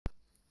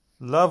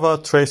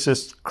Lava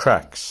traces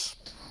cracks.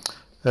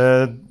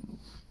 The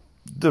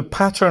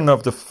pattern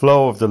of the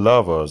flow of the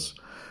lavas,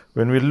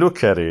 when we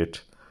look at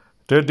it,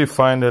 they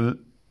define a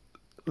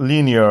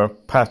linear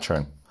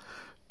pattern.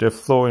 They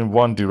flow in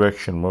one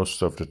direction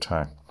most of the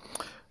time.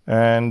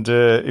 And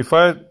if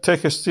I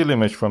take a still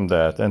image from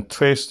that and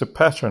trace the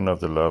pattern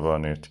of the lava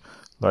on it,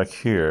 like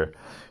here,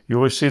 you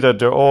will see that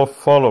they're all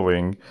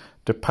following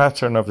the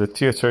pattern of the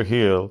theater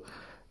hill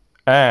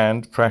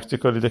and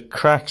practically the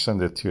cracks on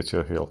the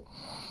theater hill.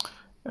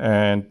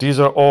 And these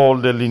are all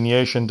the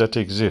lineation that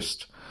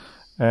exist.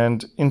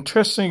 And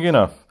interesting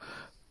enough,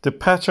 the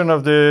pattern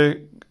of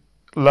the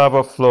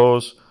lava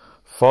flows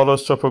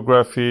follows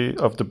topography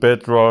of the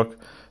bedrock.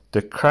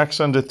 The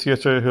cracks on the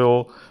theater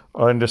hill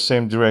are in the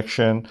same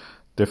direction.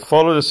 They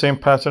follow the same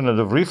pattern of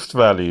the Rift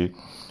Valley,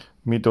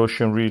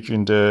 mid-ocean ridge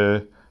in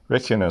the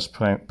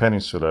Reykjanes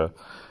Peninsula,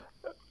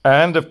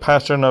 and the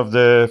pattern of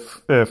the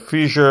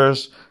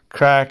fissures,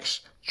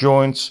 cracks,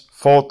 joints,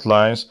 fault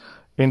lines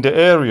in the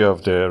area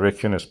of the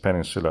Reykjanes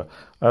Peninsula.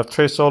 I've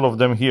traced all of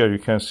them here. You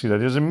can see that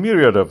there's a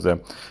myriad of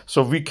them.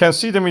 So we can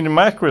see them in the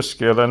macro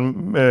scale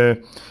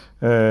and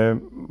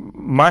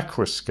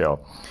micro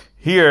scale.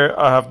 Here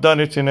I have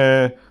done it in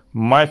a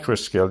micro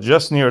scale,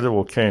 just near the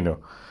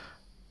volcano.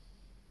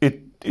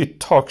 It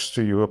talks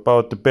to you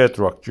about the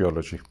bedrock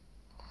geology.